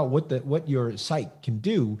little bit about what your site can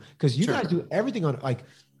do, because you guys do everything on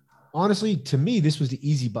honestly, to me, this was the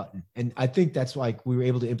easy button. And I think that's we were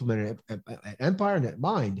able to implement it at Empire and at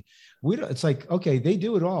Mind. It's like, okay, they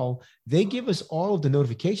do it all. They give us all of the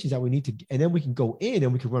notifications that we need to, and then we can go in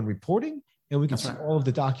and we can run reporting and we can see all of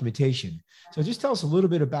the documentation. So just tell us a little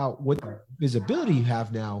bit about what visibility you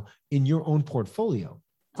have now in your own portfolio.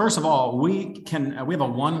 First of all, we have a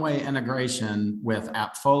one-way integration with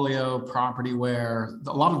Appfolio, Propertyware,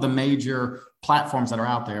 a lot of the major platforms that are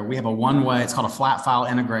out there. We have a one-way, it's called a flat file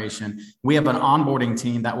integration. We have an onboarding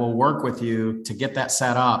team that will work with you to get that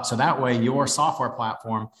set up. So that way your software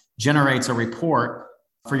platform generates a report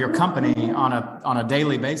for your company on a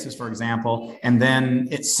daily basis, for example, and then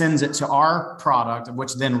it sends it to our product,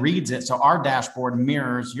 which then reads it. So our dashboard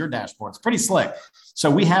mirrors your dashboard. It's pretty slick.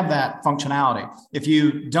 So we have that functionality. If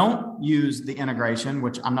you don't use the integration,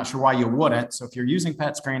 which I'm not sure why you wouldn't. So if you're using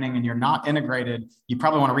pet screening and you're not integrated, you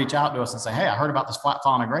probably want to reach out to us and say, hey, I heard about this flat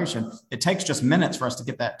file integration. It takes just minutes for us to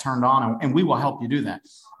get that turned on, and we will help you do that.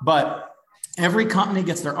 But every company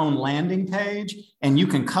gets their own landing page, and you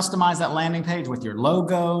can customize that landing page with your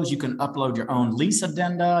logos. You can upload your own lease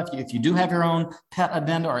addenda. If you do have your own pet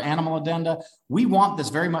addenda or animal addenda, we want this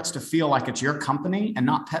very much to feel like it's your company and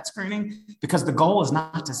not pet screening, because the goal is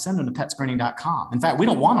not to send them to petscreening.com. In fact, we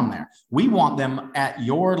don't want them there. We want them at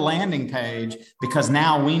your landing page, because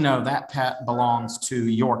now we know that pet belongs to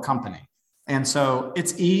your company. And so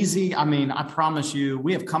it's easy. I mean, I promise you,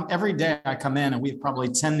 we have every day I come in and we have probably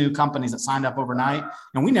 10 new companies that signed up overnight,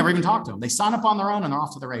 and we never even talk to them. They sign up on their own and they're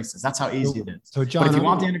off to the races. That's how easy it is. So John, but if you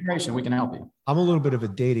want the integration, we can help you. I'm a little bit of a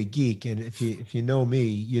data geek. And if you know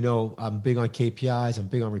me, I'm big on KPIs, I'm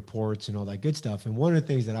big on reports and all that good stuff. And one of the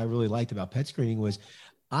things that I really liked about pet screening was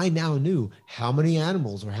I now knew how many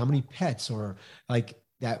animals or how many pets or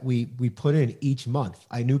that we put in each month.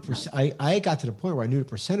 I knew, I got to the point where I knew the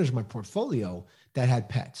percentage of my portfolio that had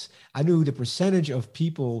pets. I knew the percentage of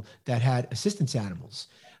people that had assistance animals.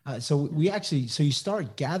 So you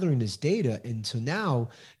start gathering this data. And so now,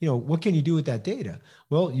 what can you do with that data?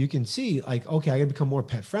 Well, you can see okay, I gotta become more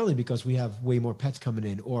pet friendly because we have way more pets coming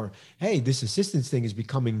in, or, hey, this assistance thing is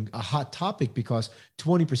becoming a hot topic because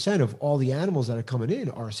 20% of all the animals that are coming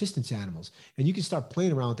in are assistance animals. And you can start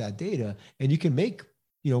playing around with that data, and you can make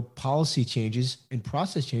policy changes and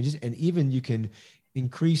process changes. And even you can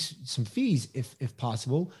increase some fees if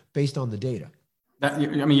possible based on the data.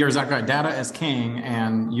 You're exactly right. Data is king,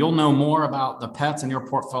 and you'll know more about the pets in your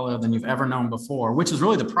portfolio than you've ever known before, which is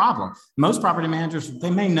really the problem. Most property managers,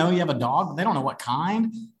 they may know you have a dog, but they don't know what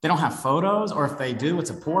kind. They don't have photos, or if they do,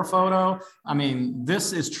 it's a poor photo. I mean,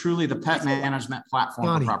 this is truly the pet management platform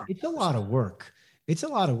Johnny, for property. It's a lot of work. It's a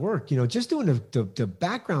lot of work, just doing the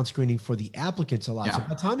background screening for the applicants a lot. Yeah. So by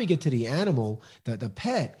the time you get to the animal, the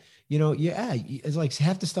pet, it's like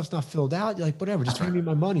half the stuff's not filled out. You're like, whatever, just pay me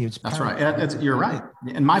my money. That's right. You're right.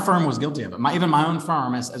 And my firm was guilty of it. Even my own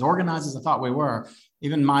firm, as organized as I thought we were,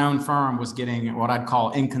 even my own firm was getting what I'd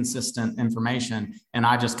call inconsistent information. And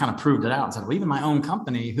I just kind of proved it out and said, well, even my own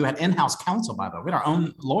company, who had in-house counsel, by the way, we had our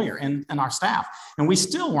own lawyer in our staff, and we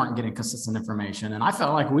still weren't getting consistent information. And I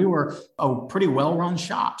felt like we were a pretty well-run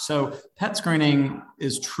shop. So pet screening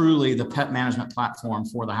is truly the pet management platform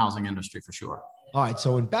for the housing industry for sure. All right.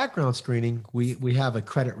 So in background screening, we have a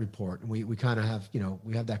credit report, and we kind of have,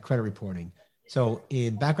 we have that credit reporting. So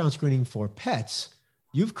in background screening for pets,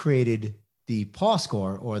 you've created the PAW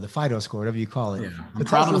score, or the FIDO score, whatever you call it. Yeah, I'm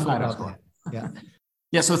proud of the FIDO score. Yeah.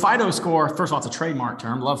 Yeah. So the FIDO score, first of all, it's a trademark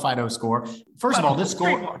term. Love FIDO score. First of all, this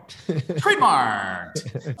score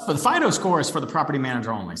trademarked. But the FIDO score is for the property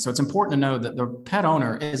manager only. So it's important to know that the pet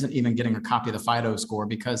owner isn't even getting a copy of the FIDO score,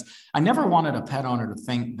 because I never wanted a pet owner to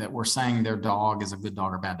think that we're saying their dog is a good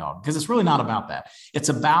dog or bad dog, because it's really not about that. It's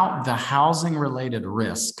about the housing related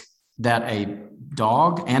risk that a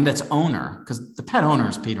dog and its owner, because the pet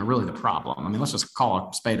owners, Pete, are really the problem. I mean, let's just call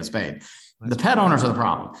a spade a spade. The pet owners are the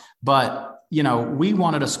problem. But we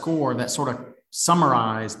wanted a score that sort of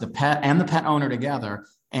summarized the pet and the pet owner together.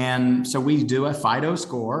 And so we do a FIDO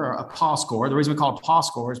score, or a PAW score. The reason we call it PAW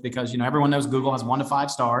score is because, everyone knows Google has 1 to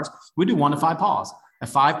 5 stars. We do 1 to 5 paws. A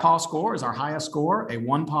 5 paw score is our highest score. A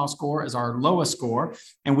 1 paw score is our lowest score.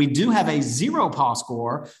 And we do have a 0 paw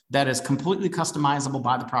score that is completely customizable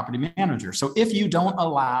by the property manager. So if you don't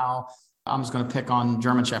allow, I'm just going to pick on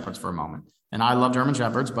German Shepherds for a moment. And I love German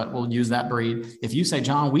Shepherds, but we'll use that breed. If you say,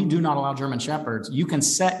 John, we do not allow German Shepherds, you can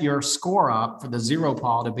set your score up for the 0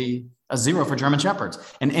 paw to be a 0 for German Shepherds.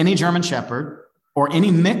 And any German Shepherd or any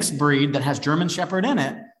mixed breed that has German Shepherd in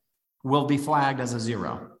it will be flagged as a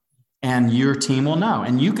 0. And your team will know.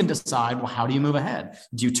 And you can decide, well, how do you move ahead?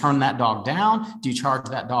 Do you turn that dog down? Do you charge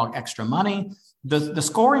that dog extra money? The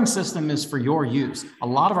scoring system is for your use. A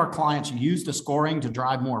lot of our clients use the scoring to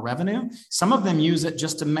drive more revenue. Some of them use it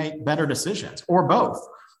just to make better decisions, or both.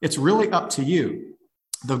 It's really up to you.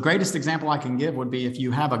 The greatest example I can give would be if you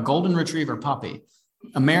have a golden retriever puppy,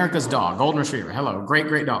 America's dog, golden retriever. Hello, great,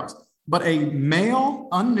 great dogs. But a male,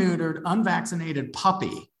 unneutered, unvaccinated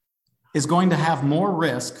puppy is going to have more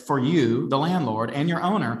risk for you, the landlord, and your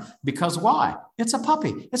owner, because why? It's a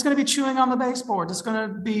puppy. It's going to be chewing on the baseboards. It's going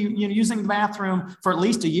to be using the bathroom for at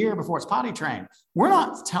least a year before it's potty trained. We're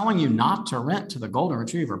not telling you not to rent to the golden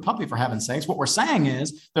retriever puppy, for heaven's sakes. What we're saying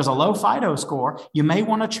is there's a low FIDO score. You may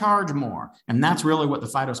want to charge more. And that's really what the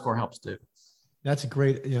FIDO score helps do. That's a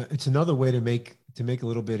great, it's another way to make a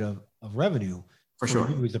little bit of revenue for sure.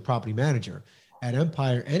 You as the property manager. At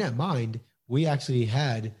Empire and at Mind, we actually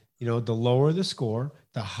had, the lower the score,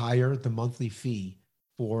 the higher the monthly fee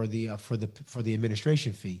for the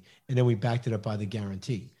administration fee. And then we backed it up by the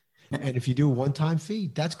guarantee. And if you do a one-time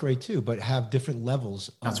fee, that's great too, but have different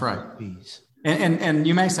levels of fees. And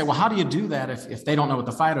you may say, well, how do you do that if they don't know what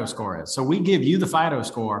the FIDO score is? So we give you the FIDO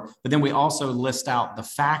score, but then we also list out the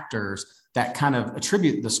factors that kind of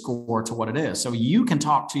attribute the score to what it is. So you can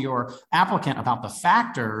talk to your applicant about the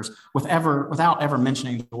factors without ever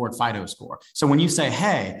mentioning the word FIDO score. So when you say,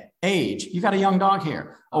 hey, age, you got a young dog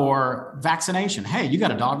here, or vaccination, hey, you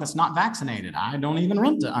got a dog that's not vaccinated. I don't even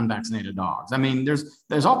rent to unvaccinated dogs. I mean,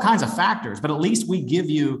 there's all kinds of factors, but at least we give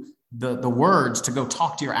you the words to go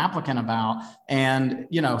talk to your applicant about. And,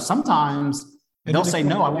 sometimes they'll say,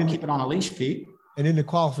 no, I won't keep it on a leash, Pete. And in the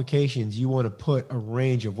qualifications, you want to put a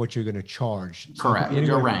range of what you're going to charge. Correct.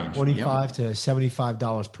 Your range. $25 to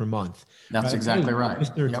 $75 per month. That's exactly right.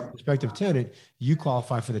 Mr. Prospective tenant, you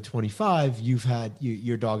qualify for the 25. You've had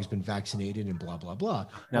your dog has been vaccinated and blah, blah, blah.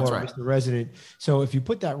 That's right. Mr. Resident. So if you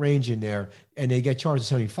put that range in there and they get charged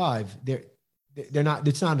 75, they're not.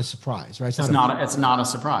 It's not a surprise, right? It's not a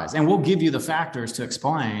surprise. And we'll give you the factors to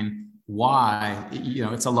explain why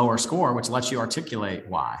it's a lower score, which lets you articulate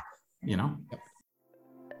why.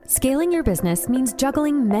 Scaling your business means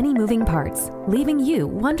juggling many moving parts, leaving you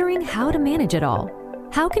wondering how to manage it all.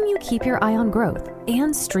 How can you keep your eye on growth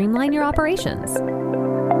and streamline your operations?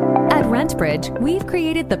 At RentBridge, we've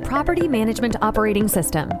created the Property Management Operating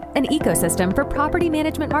System, an ecosystem for property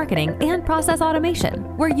management marketing and process automation.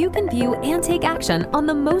 where you can view and take action on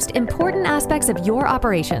the most important aspects of your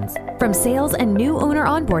operations, from sales and new owner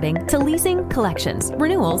onboarding to leasing, collections,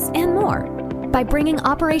 renewals, and more. By bringing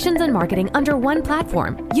operations and marketing under one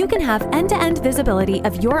platform, you can have end-to-end visibility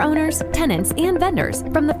of your owners, tenants, and vendors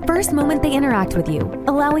from the first moment they interact with you,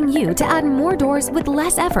 allowing you to add more doors with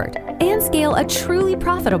less effort and scale a truly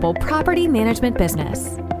profitable property management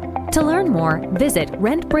business. To learn more, visit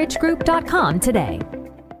rentbridgegroup.com today.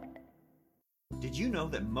 Did you know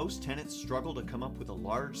that most tenants struggle to come up with a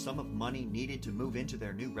large sum of money needed to move into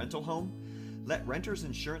their new rental home? Let Renters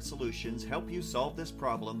Insurance Solutions help you solve this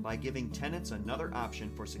problem by giving tenants another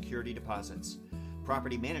option for security deposits.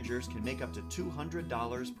 Property managers can make up to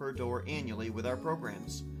 $200 per door annually with our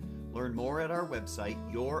programs. Learn more at our website,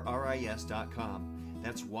 yourris.com.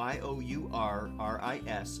 That's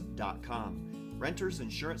YOURRIS.com. Renters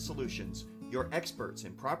Insurance Solutions, your experts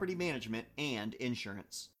in property management and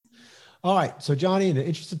insurance. All right. So, Johnny, in the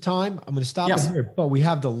interest of time, I'm going to stop it here, but we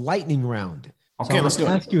have the lightning round. Okay, so let's do it.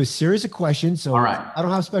 I'll ask you a series of questions. So, all right. I don't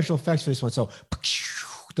have special effects for this one. So,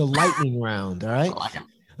 the lightning round. All right. I like it.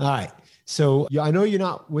 All right. So, I know you're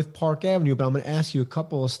not with Park Avenue, but I'm going to ask you a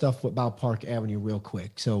couple of stuff about Park Avenue real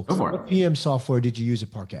quick. So, what PM software did you use at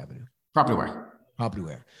Park Avenue?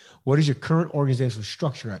 Propertyware. What is your current organizational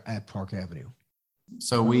structure at Park Avenue?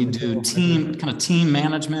 So, we do team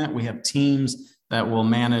management. We have teams that will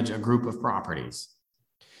manage a group of properties.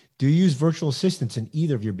 Do you use virtual assistants in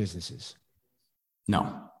either of your businesses?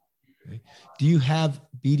 No. Okay. Do you have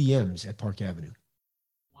BDMs at Park Avenue?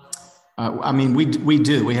 We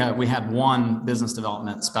do. We had one business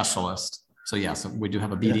development specialist. So yes, we do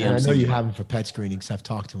have a BDM. And I know you have them for pet screenings. I've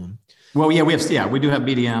talked to them. Well, yeah, we do have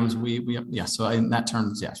BDMs. So in that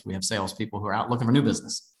terms, yes, we have salespeople who are out looking for new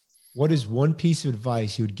business. What is one piece of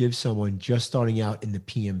advice you would give someone just starting out in the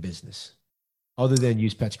PM business, other than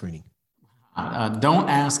use pet screening? Don't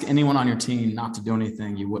ask anyone on your team not to do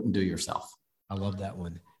anything you wouldn't do yourself. I love that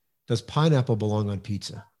one. Does pineapple belong on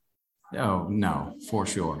pizza? Oh, no, for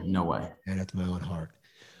sure. No way. And that's my own heart.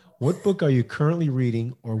 What book are you currently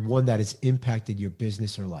reading, or one that has impacted your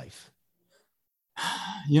business or life?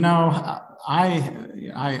 You know,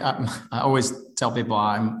 I always tell people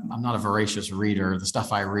I'm not a voracious reader. The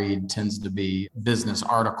stuff I read tends to be business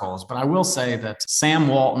articles, but I will say that Sam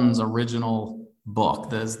Walton's original book,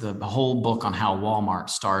 the whole book on how Walmart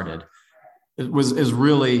started, is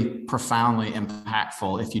really profoundly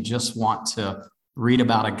impactful if you just want to read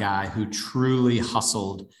about a guy who truly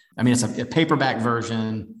hustled. I mean, it's a paperback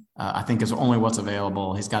version. I think is only what's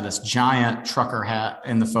available. He's got this giant trucker hat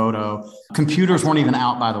in the photo. Computers weren't even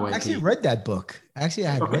out, by the way. Actually, I read that book. I read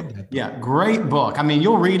that book. Yeah, great book. I mean,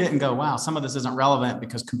 you'll read it and go, wow, some of this isn't relevant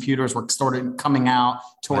because computers were sort of coming out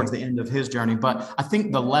towards the end of his journey. But I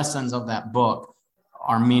think the lessons of that book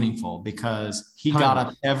are meaningful because he got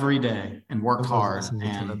up every day and worked hard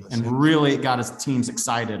and really got his teams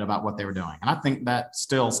excited about what they were doing. And I think that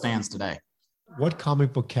still stands today. What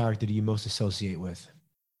comic book character do you most associate with?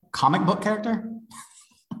 Comic book character?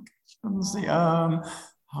 Let's see. Oh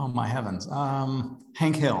my heavens.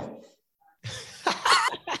 Hank Hill.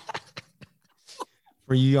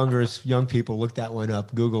 For you young people, look that one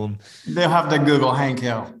up. Google them. They'll have to Google Hank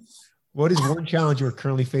Hill. What is one challenge you're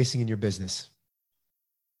currently facing in your business?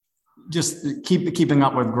 Just keeping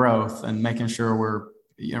up with growth and making sure we're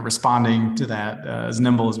responding to that as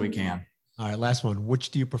nimble as we can. All right, last one.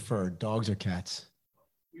 Which do you prefer, dogs or cats?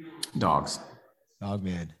 Dogs. Dog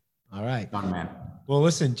man. All right. Dog man. Well,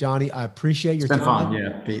 listen, Johnny, I appreciate your time. It's been fun.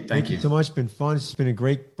 Yeah, Pete, thank you so much. It's been fun. It's been a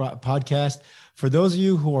great podcast. For those of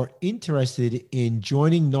you who are interested in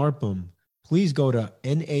joining NARPM, please go to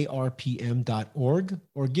narpm.org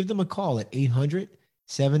or give them a call at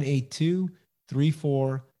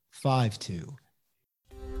 800-782-3452.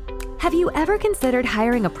 Have you ever considered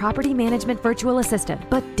hiring a property management virtual assistant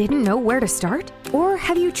but didn't know where to start? Or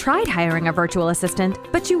have you tried hiring a virtual assistant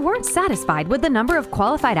but you weren't satisfied with the number of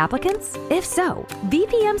qualified applicants? If so,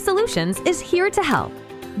 VPM Solutions is here to help.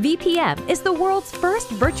 VPM is the world's first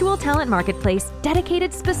virtual talent marketplace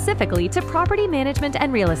dedicated specifically to property management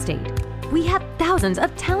and real estate. We have thousands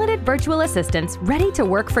of talented virtual assistants ready to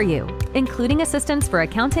work for you, including assistants for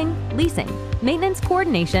accounting, leasing, maintenance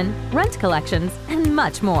coordination, rent collections, and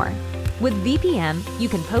much more. With VPM, you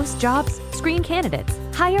can post jobs, screen candidates,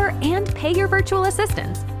 hire and pay your virtual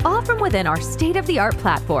assistants, all from within our state-of-the-art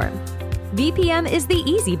platform. VPM is the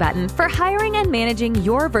easy button for hiring and managing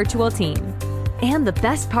your virtual team. And the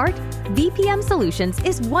best part, VPM Solutions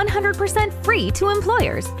is 100% free to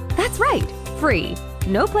employers. That's right, free.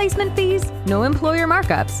 No placement fees, no employer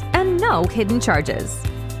markups, and no hidden charges.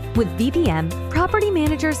 With VPM, property property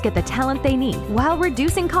managers get the talent they need while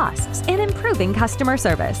reducing costs and improving customer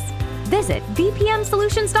service. Visit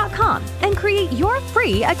vpmsolutions.com and create your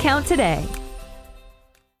free account today.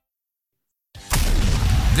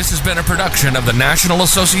 This has been a production of the National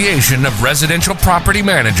Association of Residential Property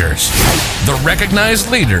Managers, the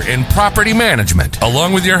recognized leader in property management,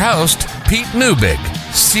 along with your host, Pete Newbig,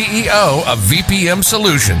 CEO of VPM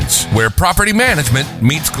Solutions, where property management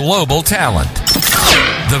meets global talent.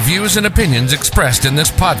 The views and opinions expressed in this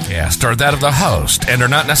podcast are that of the host and are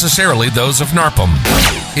not necessarily those of NARPM.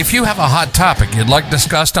 If you have a hot topic you'd like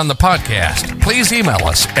discussed on the podcast, please email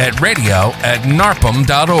us at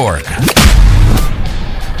radio@narpm.org.